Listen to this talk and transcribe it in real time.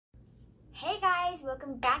Hey guys,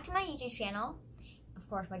 welcome back to my YouTube channel. Of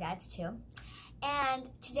course, my dad's too. And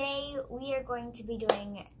today we are going to be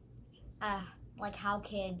doing like how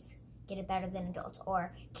kids get it better than adults,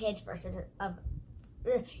 or kids versus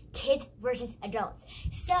adults.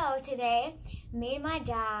 So today, me and my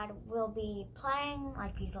dad will be playing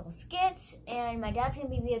like these little skits, and my dad's gonna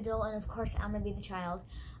be the adult, and of course I'm gonna be the child.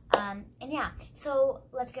 And yeah, so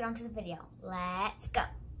let's get on to the video. Let's go.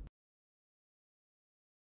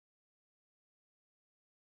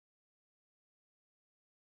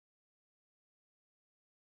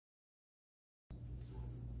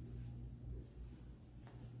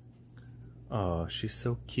 Oh, she's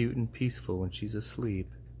so cute and peaceful when she's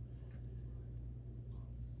asleep.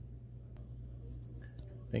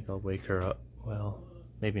 I think I'll wake her up. Well,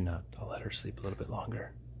 maybe not. I'll let her sleep a little bit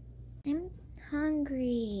longer. I'm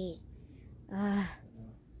hungry. Dad!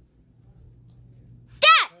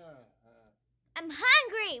 I'm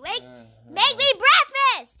hungry! Make me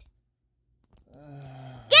breakfast!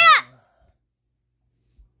 Get up!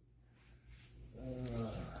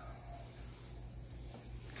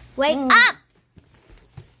 Wake up!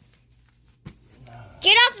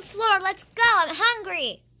 Get off the floor, let's go, I'm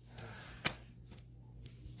hungry!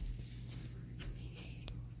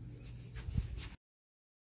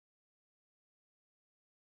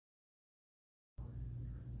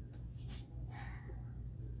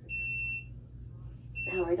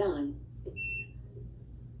 Powered on.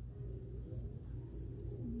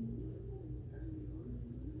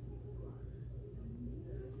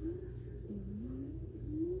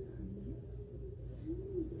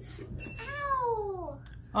 Ow!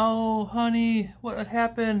 Oh, honey, what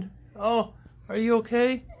happened? Oh, are you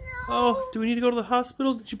okay? No. Oh, do we need to go to the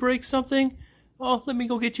hospital? Did you break something? Oh, let me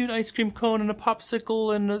go get you an ice cream cone and a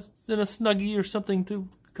popsicle and a Snuggie or something to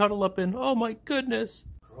cuddle up in. Oh my goodness.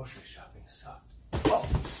 Grocery shopping sucked.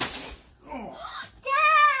 Oh.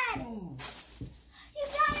 Dad! You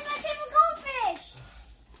got me my favorite goldfish!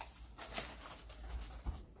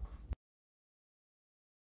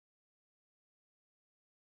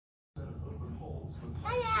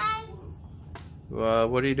 Hi, Dad.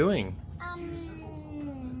 What are you doing?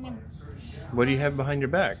 What do you have behind your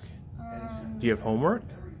back? Do you have homework?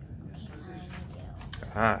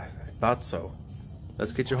 Ah, I thought so.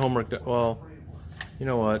 Let's get your homework done. Well, you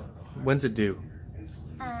know what? When's it due?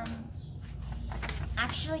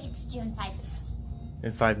 Actually, it's due in 5 weeks.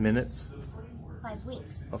 In 5 minutes? 5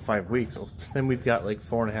 weeks. Oh, 5 weeks. Oh, then we've got like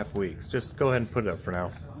 4.5 weeks. Just go ahead and put it up for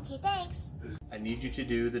now. Okay, thanks. I need you to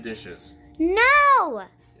do the dishes. No!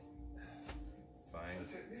 Fine.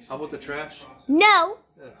 How about the trash? No!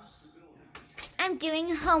 Ugh. I'm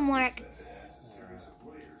doing homework.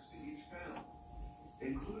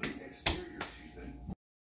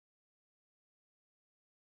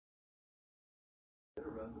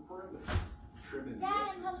 Dad,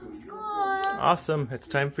 I'm home from school. Awesome. It's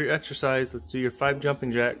time for your exercise. Let's do your 5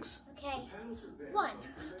 jumping jacks. Okay. 1,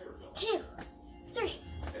 2, 3,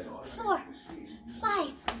 4,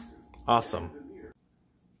 5. Awesome.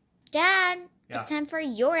 Dad, Yeah. it's time for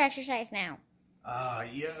your exercise now. Ah,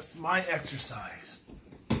 yes, my exercise.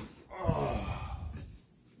 Oh.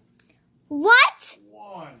 What?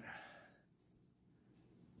 1,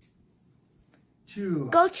 2.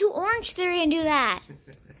 Go to Orange Theory and do that.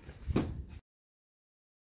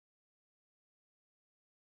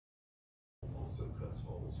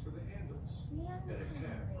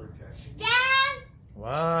 Dad!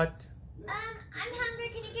 What? I'm hungry.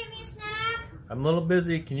 Can you give me a snack? I'm a little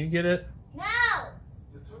busy. Can you get it? No.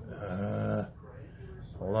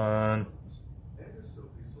 Hold on.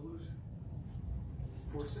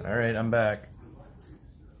 All right, I'm back.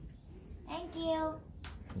 Thank you.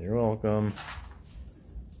 You're welcome.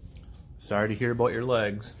 Sorry to hear about your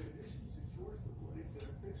legs.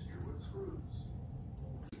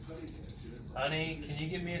 Honey, can you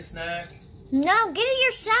give me a snack? No, get it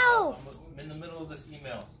yourself. I'm in the middle of this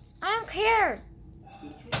email. I don't care.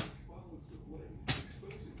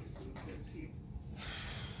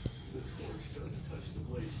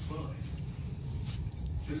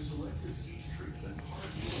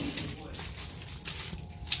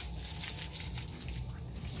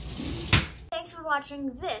 Thanks for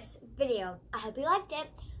watching this video. I hope you liked it.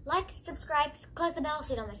 Like, subscribe, click the bell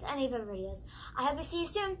so you don't miss any of our videos. I hope to see you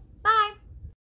soon. Bye!